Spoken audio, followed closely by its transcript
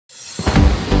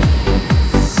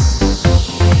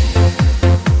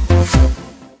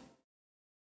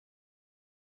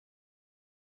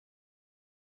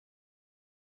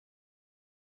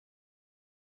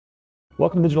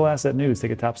Welcome to Digital Asset News.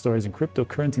 Take the top stories in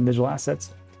cryptocurrency and digital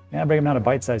assets and break them down to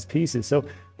bite-sized pieces. So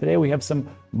today we have some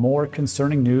more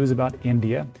concerning news about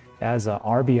India as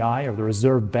RBI, or the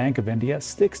Reserve Bank of India,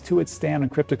 sticks to its stand on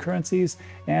cryptocurrencies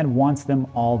and wants them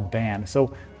all banned.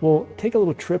 So we'll take a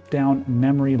little trip down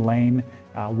memory lane,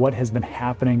 what has been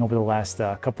happening over the last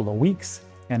couple of weeks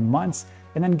and months,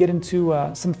 and then get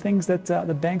into some things that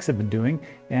the banks have been doing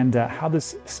and how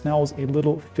this smells a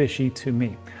little fishy to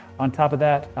me. On top of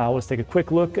that, let's take a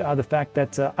quick look at the fact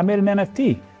that I made an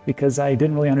NFT because I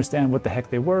didn't really understand what the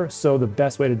heck they were. So the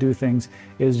best way to do things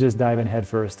is just dive in head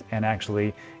first and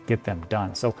actually get them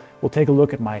done. So we'll take a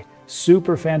look at my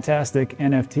super fantastic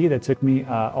NFT that took me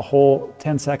a whole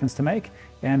 10 seconds to make,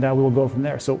 and we will go from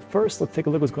there. So first, let's take a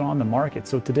look at what's going on in the market.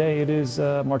 So today it is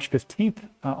March 15th,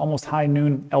 almost high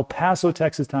noon, El Paso,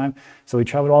 Texas time. So we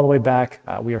traveled all the way back.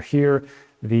 We are here.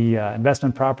 The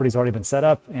investment property's already been set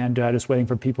up and just waiting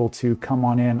for people to come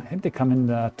on in. I think they come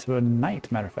in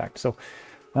tonight, matter of fact. So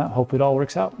hopefully it all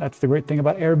works out. That's the great thing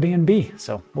about Airbnb.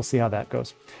 So we'll see how that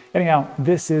goes. Anyhow,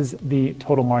 this is the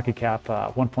total market cap,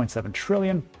 1.7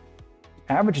 trillion.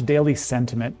 Average daily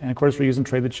sentiment, and of course we're using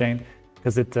Trade the Chain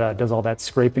because it does all that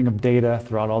scraping of data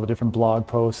throughout all the different blog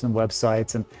posts and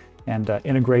websites, and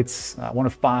integrates one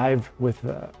of 5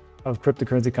 of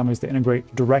cryptocurrency companies to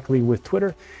integrate directly with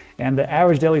Twitter. And the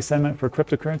average daily sentiment for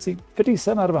cryptocurrency,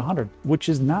 57 out of 100, which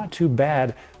is not too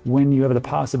bad when you have the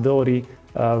possibility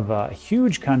of a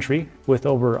huge country with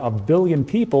over 1 billion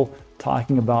people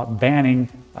talking about banning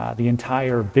the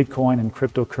entire Bitcoin and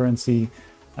cryptocurrency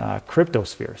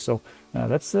cryptosphere. So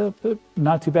that's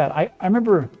not too bad. I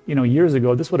remember, years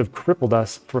ago, this would have crippled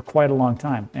us for quite a long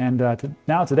time. And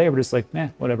now today we're just like,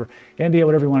 whatever. India,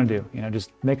 whatever you want to do.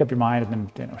 Just make up your mind and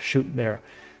then shoot there.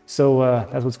 So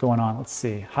that's what's going on. Let's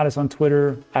see. Hottest on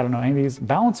Twitter. I don't know any of these.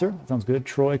 Balancer. Sounds good.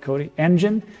 Troy, Cody.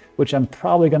 Engine, which I'm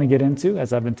probably going to get into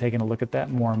as I've been taking a look at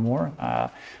that more and more.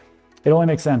 It only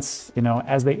makes sense,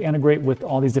 as they integrate with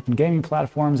all these different gaming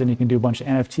platforms, and you can do a bunch of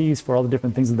NFTs for all the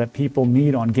different things that people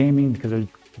need on gaming, because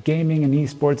gaming and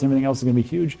esports and everything else is going to be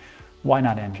huge. Why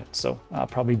not Engine? So I'll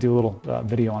probably do a little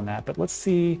video on that. But let's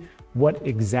see what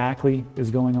exactly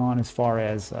is going on as far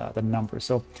as the numbers.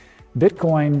 So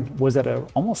Bitcoin was at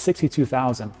almost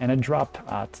 62,000, and it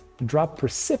dropped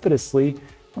precipitously.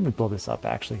 Let me blow this up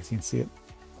actually so you can see it.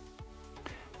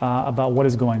 About what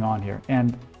is going on here.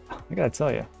 And I gotta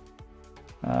tell you,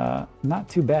 not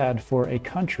too bad for a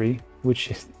country which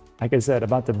is, like I said,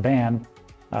 about to ban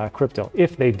crypto,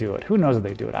 if they do it. Who knows if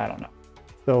they do it? I don't know.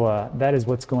 So that is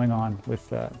what's going on with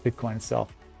Bitcoin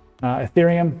itself.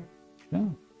 Ethereum,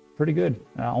 pretty good.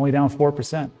 Only down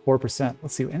 4%. 4%.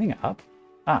 Let's see, anything up?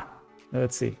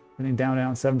 Let's see. Anything down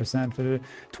 7%.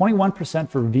 21%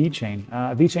 for VeChain.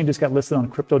 VeChain just got listed on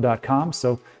crypto.com,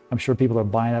 so I'm sure people are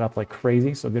buying that up like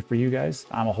crazy. So good for you guys.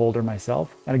 I'm a holder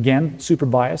myself. And again, super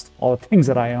biased. All the things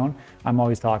that I own, I'm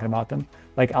always talking about them.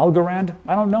 Like Algorand,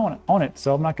 I don't own it,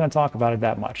 so I'm not going to talk about it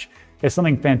that much. If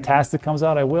something fantastic comes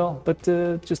out, I will, but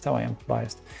just how I am,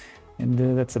 biased.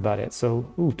 And that's about it. So,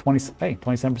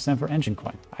 27% for Engine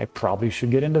Coin. I probably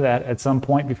should get into that at some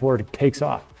point before it takes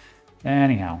off.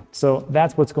 Anyhow, so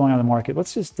that's what's going on in the market.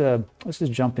 Let's just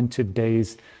jump into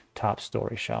today's top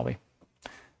story, shall we?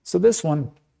 So this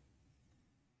one,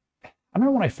 I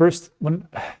remember when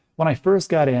I first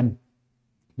got in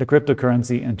the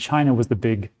cryptocurrency, and China was the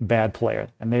big bad player,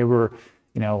 and they were,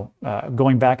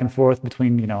 going back and forth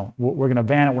between, we're going to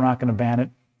ban it, we're not going to ban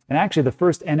it. And actually, the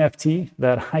first NFT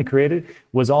that I created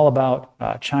was all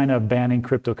about China banning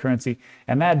cryptocurrency.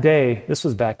 And that day, this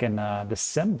was back in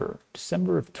December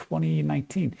of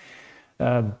 2019.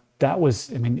 That was,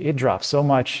 it dropped so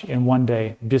much in one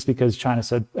day just because China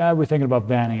said, we're thinking about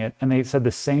banning it. And they said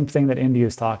the same thing that India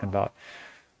is talking about.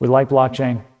 We like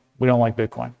blockchain, we don't like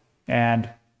Bitcoin. And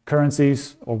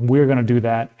currencies, or we're going to do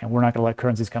that, and we're not going to let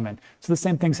currencies come in. So the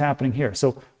same thing's happening here.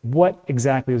 So what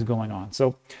exactly is going on?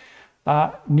 So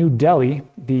New Delhi,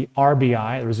 the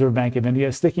RBI, the Reserve Bank of India,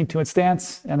 is sticking to its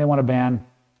stance, and they want to ban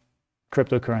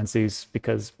cryptocurrencies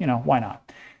because, why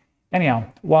not? Anyhow,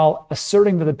 while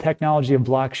asserting that the technology of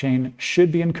blockchain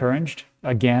should be encouraged,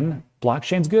 again,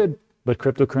 blockchain's good, but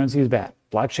cryptocurrency is bad.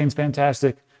 Blockchain's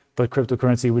fantastic, but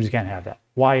cryptocurrency, we just can't have that.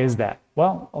 Why is that?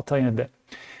 Well, I'll tell you in a bit.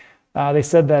 They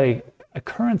said that a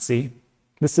currency,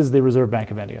 this is the Reserve Bank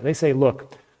of India, they say,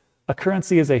 look, a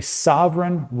currency is a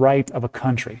sovereign right of a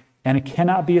country, and it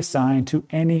cannot be assigned to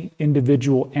any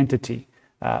individual entity.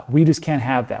 We just can't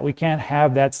have that. We can't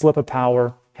have that slip of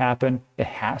power happen. It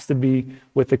has to be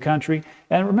with the country.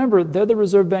 And remember, they're the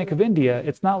Reserve Bank of India.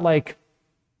 It's not like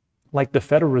the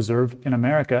Federal Reserve in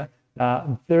America.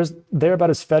 They're about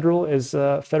as federal as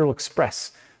Federal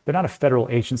Express. They're not a federal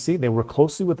agency. They work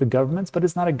closely with the governments, but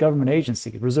it's not a government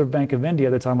agency. Reserve Bank of India,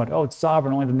 they're talking about, oh, it's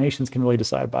sovereign, only the nations can really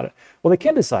decide about it. Well, they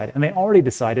can decide, and they already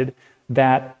decided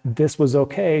that this was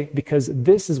okay, because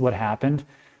this is what happened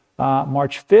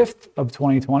March 5th of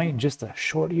 2020, just a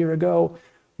short year ago,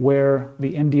 where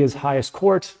the India's highest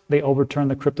court, they overturned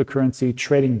the cryptocurrency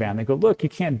trading ban. They go, look, you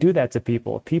can't do that to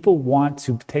people. If people want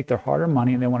to take their hard-earned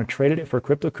money and they want to trade it for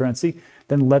cryptocurrency,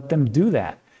 then let them do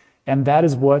that. And that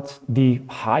is what the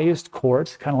highest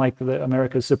court, kind of like the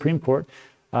America's Supreme Court,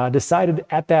 decided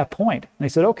at that point. And they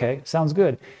said, okay, sounds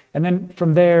good. And then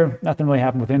from there, nothing really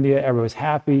happened with India. Everybody was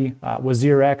happy.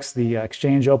 Wazir X, the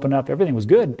exchange opened up. Everything was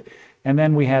good. And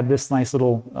then we had this nice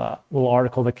little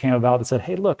article that came about that said,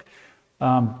 hey, look,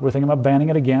 we're thinking about banning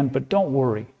it again, but don't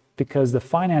worry, because the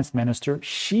finance minister,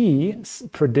 she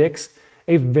predicts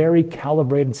a very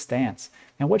calibrated stance.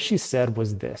 And what she said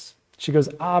was this. She goes,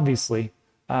 obviously,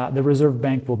 the Reserve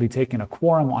Bank will be taking a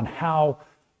quorum on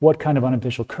what kind of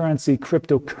unofficial currency,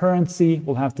 cryptocurrency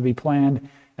will have to be planned,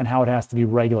 and how it has to be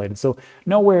regulated. So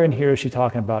nowhere in here is she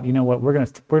talking about, you know what, we're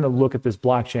gonna look at this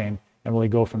blockchain and really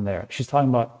go from there. She's talking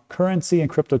about currency and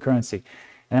cryptocurrency.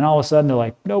 And then all of a sudden they're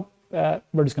like, nope,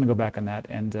 we're just gonna go back on that.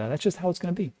 And that's just how it's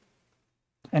gonna be.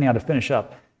 Anyhow, to finish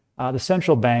up, the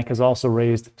central bank has also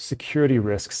raised security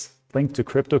risks linked to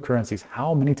cryptocurrencies.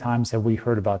 How many times have we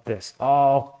heard about this?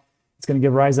 Oh, it's gonna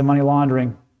give rise to money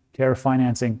laundering, terror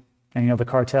financing, and the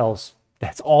cartels.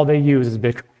 That's all they use is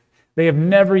Bitcoin. They have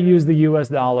never used the US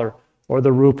dollar or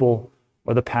the ruble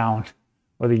or the pound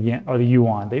or the yen or the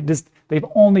yuan. They've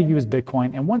only used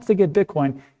Bitcoin. And once they get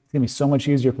Bitcoin, it's gonna be so much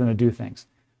easier for them to do things.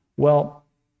 Well,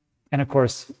 and of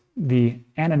course, the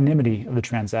anonymity of the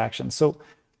transaction. So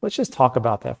let's just talk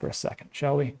about that for a second,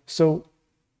 shall we? So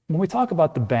when we talk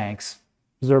about the banks,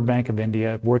 Reserve Bank of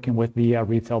India working with the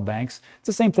retail banks, it's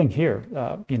the same thing here.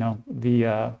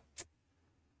 The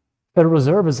Federal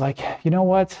Reserve is like, you know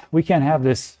what? We can't have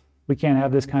this. We can't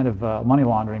have this kind of money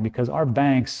laundering, because our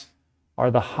banks are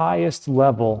the highest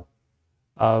level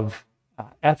of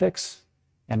ethics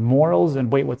and morals.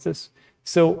 And wait, what's this?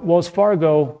 So Wells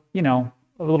Fargo, a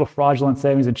little fraudulent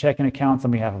savings and checking accounts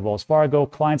on behalf of Wells Fargo,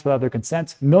 clients without their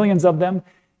consent, millions of them.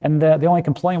 And they only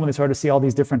complain when they start to see all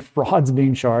these different frauds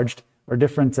being charged, or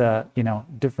different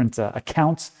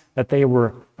accounts that they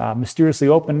were mysteriously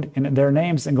opened in their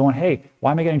names, and going, hey,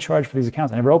 why am I getting charged for these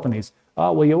accounts? I never opened these.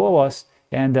 Oh, well, you owe us.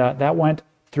 And that went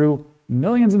through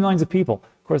millions and millions of people.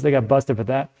 Of course, they got busted for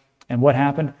that. And what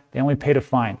happened? They only paid a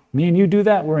fine. Me and you do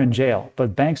that, we're in jail.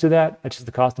 But banks do that, that's just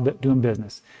the cost of doing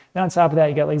business. Then on top of that,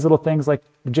 you got these little things like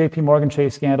the JP Morgan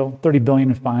Chase scandal, 30 billion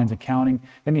in fines and counting.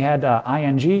 Then you had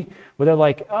ING, where they're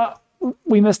like,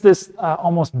 we missed this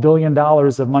almost $1 billion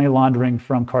of money laundering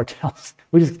from cartels.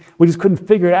 We just couldn't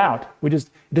figure it out. It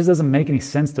just doesn't make any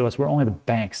sense to us. We're only the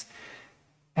banks.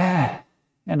 And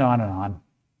on and on.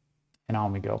 And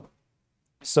on we go.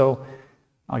 So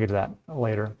I'll get to that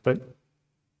later. But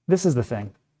this is the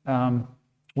thing.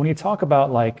 When you talk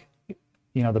about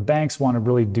the banks want to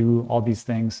really do all these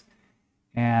things,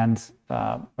 and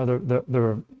or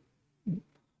the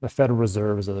Federal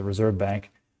Reserves or the Reserve Bank,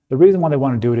 the reason why they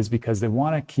want to do it is because they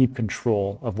want to keep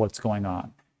control of what's going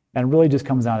on. And it really just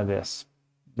comes down to this.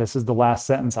 This is the last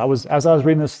sentence. As I was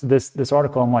reading this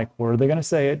article, I'm like, where are they going to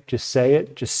say it? Just say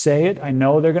it. Just say it. I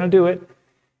know they're going to do it.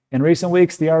 In recent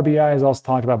weeks, the RBI has also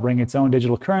talked about bringing its own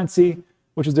digital currency,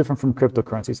 which is different from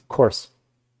cryptocurrencies. Of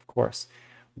course.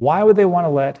 Why would they want to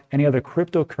let any other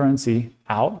cryptocurrency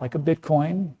out, like a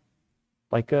Bitcoin,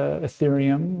 like a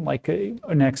Ethereum, like an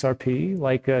XRP,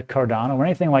 like a Cardano, or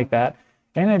anything like that,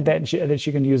 anything that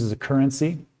you can use as a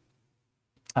currency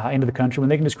into the country, when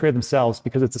they can just create themselves,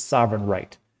 because it's a sovereign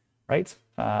right?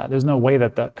 There's no way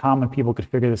that the common people could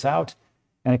figure this out,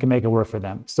 and it can make it work for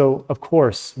them. So, of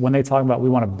course, when they talk about we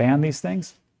want to ban these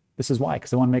things, this is why, because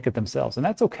they want to make it themselves. And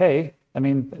that's okay. I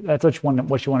mean, that's what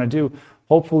you want to do.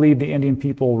 Hopefully, the Indian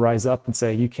people will rise up and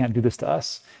say, you can't do this to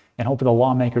us. And hopefully the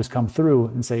lawmakers come through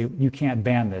and say, you can't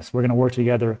ban this. We're going to work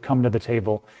together, come to the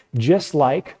table. Just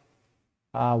like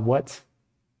what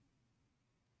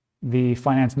the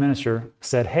finance minister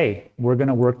said, hey, we're going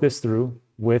to work this through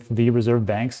with the reserve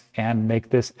banks and make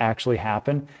this actually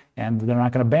happen. And they're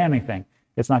not going to ban anything.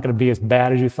 It's not going to be as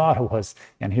bad as you thought it was.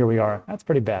 And here we are. That's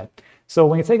pretty bad. So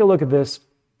when you take a look at this,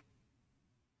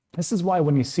 this is why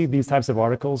when you see these types of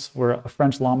articles where a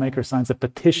French lawmaker signs a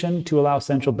petition to allow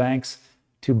central banks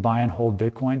to buy and hold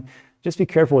Bitcoin, just be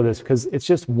careful with this, because it's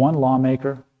just one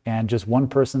lawmaker and just one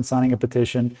person signing a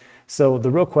petition. So the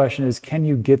real question is, can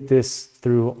you get this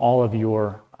through all of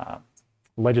your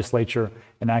legislature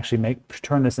and actually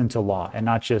turn this into law, and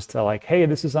not just like, hey,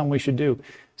 this is something we should do.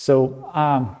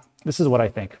 So this is what I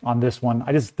think on this one.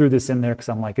 I just threw this in there because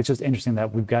I'm like, it's just interesting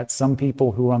that we've got some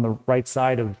people who are on the right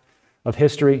side of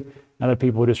history, and other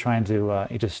people who are just trying to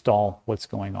just stall what's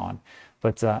going on.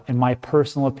 But in my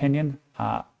personal opinion,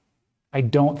 I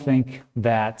don't think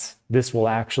that this will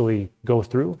actually go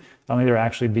through. I don't think there'll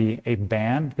actually be a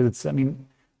ban, because it's, I mean,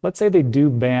 let's say they do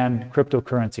ban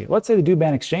cryptocurrency. Let's say they do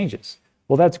ban exchanges.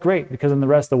 Well, that's great, because in the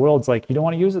rest of the world, it's like, you don't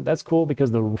want to use it? That's cool,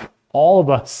 because all of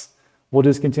us will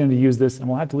just continue to use this, and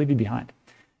we'll have to leave you behind.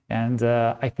 And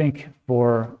I think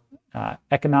for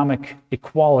economic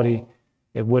equality,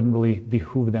 it wouldn't really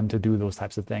behoove them to do those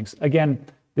types of things. Again,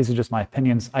 these are just my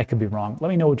opinions. I could be wrong. Let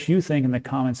me know what you think in the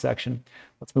comment section.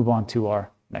 Let's move on to our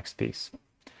next piece.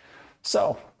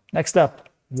 So next up,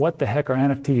 what the heck are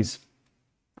NFTs?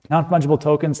 Non-fungible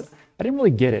tokens. I didn't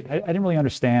really get it. I didn't really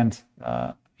understand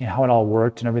how it all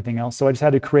worked and everything else. So I just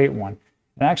had to create one.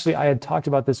 And actually, I had talked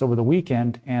about this over the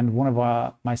weekend, and one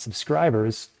of my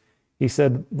subscribers, he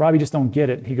said, Rob, you just don't get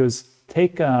it. He goes,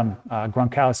 take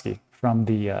Gronkowski from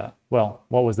the, well,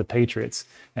 what was the Patriots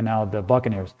and now the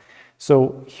Buccaneers.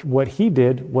 So what he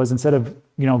did was, instead of,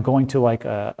 going to like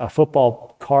a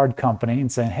football card company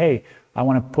and saying, hey, I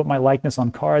want to put my likeness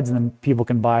on cards, and then people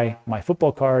can buy my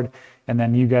football card, and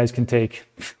then you guys can take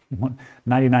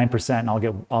 99% and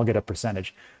I'll get a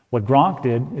percentage. What Gronk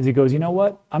did is he goes, you know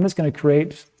what? I'm just going to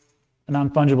create a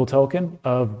non-fungible token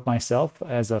of myself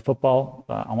as a football,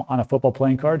 on a football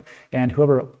playing card, and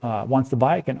whoever wants to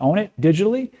buy it can own it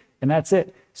digitally, and that's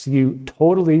it. So you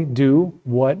totally do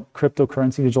what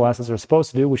cryptocurrency digital assets are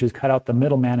supposed to do, which is cut out the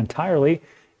middleman entirely,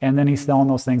 and then he's selling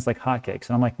those things like hotcakes.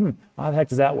 And I'm like, how the heck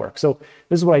does that work? So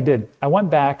this is what I did. I went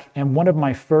back, and one of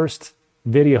my first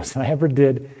videos that I ever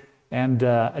did, and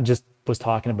I just was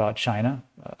talking about China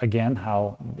again,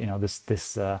 how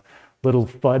this little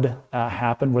FUD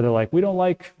happened where they're like, we don't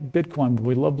like Bitcoin, but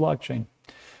we love blockchain.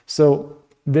 So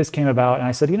this came about, and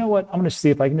I said, you know what? I'm going to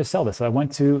see if I can just sell this. So I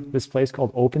went to this place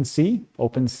called OpenSea,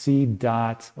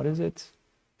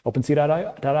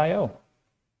 OpenSea.io.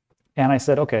 And I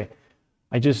said, okay,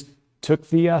 I just took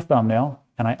the thumbnail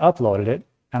and I uploaded it,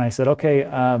 and I said, okay,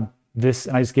 this,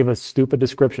 and I just gave a stupid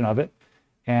description of it.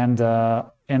 And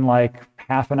in like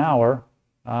half an hour,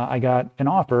 I got an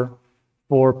offer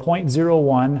for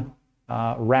 0.01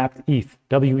 wrapped ETH,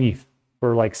 WETH,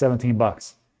 for like 17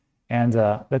 bucks. And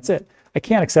that's it. I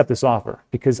can't accept this offer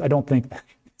because I don't think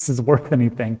this is worth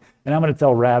anything. And I'm going to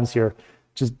tell Ravs here,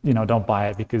 just, don't buy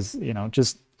it, because,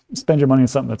 just spend your money on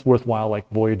something that's worthwhile, like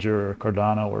Voyager or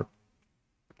Cardano or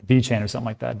VeChain or something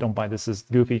like that. Don't buy this, is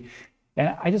goofy.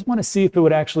 And I just want to see if it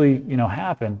would actually,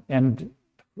 happen. And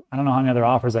I don't know how many other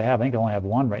offers I have. I think I only have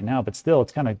one right now, but still,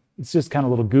 it's just kind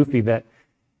of a little goofy that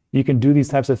you can do these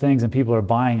types of things and people are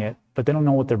buying it, but they don't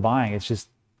know what they're buying. It's just,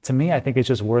 to me, I think it's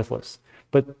just worthless.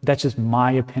 But that's just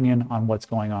my opinion on what's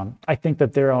going on. I think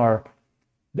that the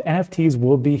NFTs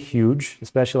will be huge,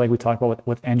 especially like we talked about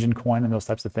with Engine Coin and those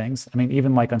types of things. I mean,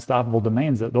 even like Unstoppable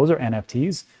Domains, those are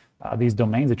NFTs, these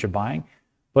domains that you're buying.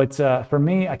 But for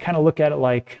me, I kind of look at it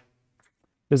like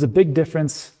there's a big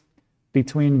difference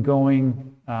between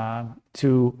going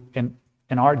to an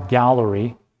art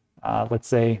gallery, let's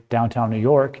say downtown New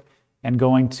York, and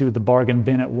going to the bargain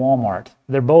bin at Walmart.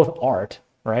 They're both art,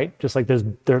 right? Just like they're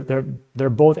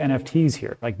both NFTs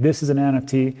here. Like this is an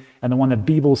NFT, and the one that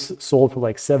Beebles sold for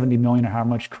like 70 million, or how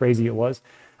much crazy it was.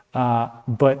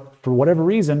 But for whatever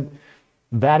reason,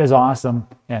 that is awesome,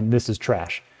 and this is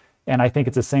trash. And I think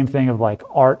it's the same thing of like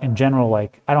art in general.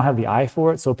 Like I don't have the eye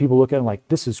for it, so people look at it like,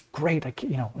 this is great.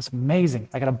 It's amazing.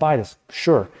 I gotta buy this,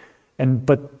 sure.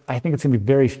 But I think it's gonna be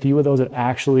very few of those that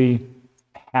actually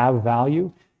have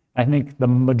value. I think the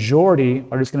majority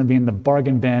are just gonna be in the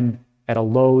bargain bin at a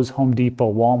Lowe's, Home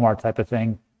Depot, Walmart type of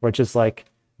thing, where it's just like,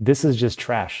 this is just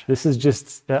trash. This is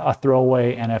just a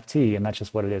throwaway NFT, and that's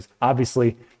just what it is.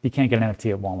 Obviously, you can't get an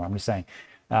NFT at Walmart. I'm just saying,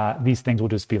 these things will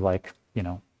just be like,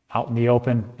 out in the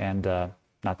open and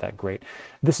not that great.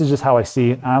 This is just how I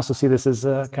see it. I also see this as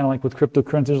kind of like with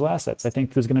cryptocurrency digital assets. I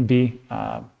think there's going to be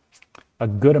a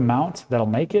good amount that'll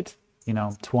make it,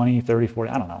 20, 30,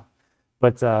 40, I don't know.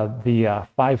 But the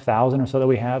 5,000 or so that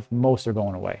we have, most are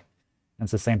going away. And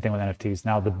it's the same thing with NFTs.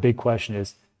 Now, the big question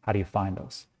is, how do you find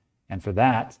those? And for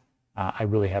that, I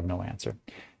really have no answer.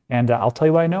 And I'll tell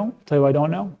you what I know, tell you what I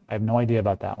don't know. I have no idea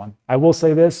about that one. I will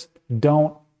say this,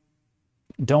 don't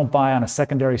buy on a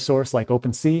secondary source like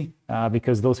OpenSea,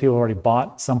 because those people already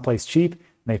bought someplace cheap, and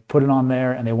they've put it on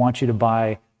there, and they want you to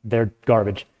buy their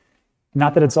garbage.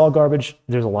 Not that it's all garbage.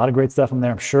 There's a lot of great stuff in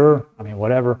there, I'm sure. I mean,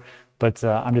 whatever. But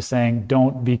I'm just saying,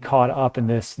 don't be caught up in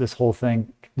this whole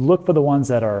thing. Look for the ones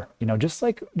that are, just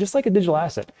like a digital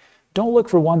asset. don't look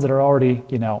for ones that are already,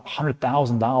 you know,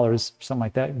 $100,000, something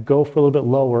like that. Go for a little bit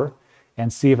lower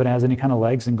and see if it has any kind of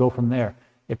legs and go from there.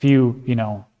 If you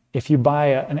buy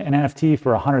an NFT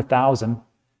for 100,000 and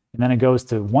then it goes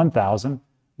to 1,000,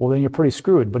 well, then you're pretty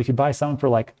screwed. But if you buy something for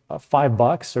like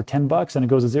 $5 or $10 and it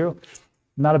goes to zero,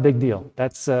 not a big deal.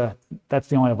 That's the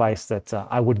only advice that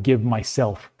I would give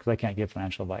myself, because I can't give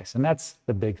financial advice. And that's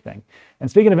the big thing. And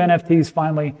speaking of NFTs,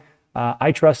 finally,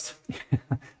 iTrust,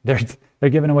 they're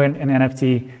giving away an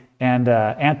NFT. And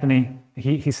Anthony,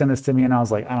 he sent this to me, and I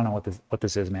was like, I don't know what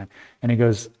this is, man. And he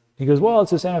goes, well,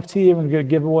 it's this NFT we're going to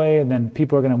give away, and then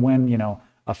people are going to win, you know,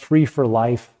 a free for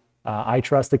life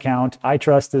iTrust account.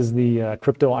 iTrust is the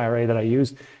crypto IRA that I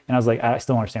use. And I was like, I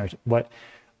still don't understand what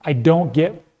I don't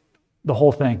get the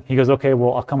whole thing. He goes, okay,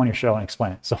 well, I'll come on your show and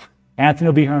explain it. So Anthony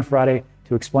will be here on Friday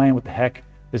to explain what the heck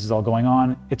this is all going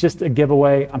on. It's just a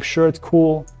giveaway. I'm sure it's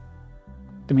cool.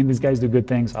 I mean, these guys do good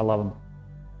things. I love them.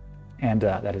 And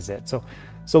that is it. So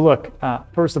look,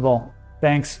 first of all,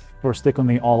 thanks for sticking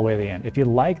with me all the way to the end. If you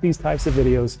like these types of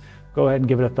videos, go ahead and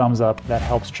give it a thumbs up. That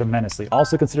helps tremendously.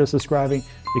 Also consider subscribing,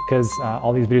 because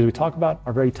all these videos we talk about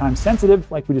are very time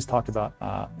sensitive, like we just talked about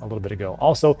a little bit ago.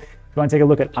 Also, if you want to take a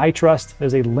look at iTrust,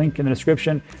 there's a link in the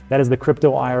description. That is the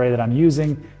crypto IRA that I'm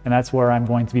using, and that's where I'm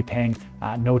going to be paying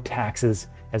no taxes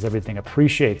as everything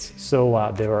appreciates.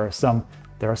 So there are some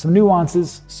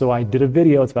nuances. So I did a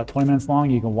video, it's about 20 minutes long.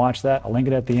 You can watch that. I'll link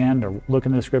it at the end or look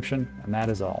in the description, and that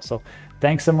is all. So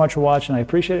thanks so much for watching. I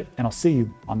appreciate it, and I'll see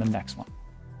you on the next one.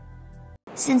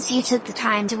 Since you took the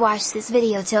time to watch this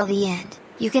video till the end,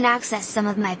 you can access some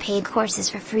of my paid courses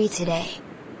for free today.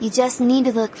 You just need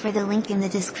to look for the link in the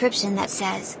description that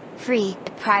says, Free,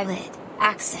 Private,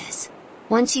 Access.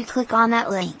 Once you click on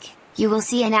that link, you will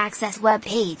see an Access web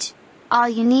page. All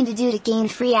you need to do to gain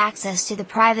free access to the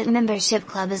private membership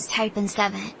club is type in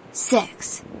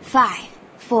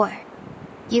 7654.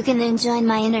 You can then join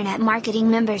my Internet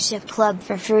Marketing Membership Club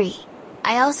for free.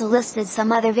 I also listed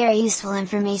some other very useful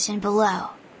information below.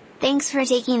 Thanks for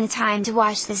taking the time to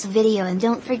watch this video, and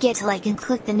don't forget to like and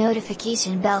click the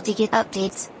notification bell to get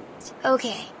updates.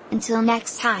 Okay, until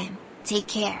next time, take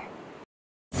care.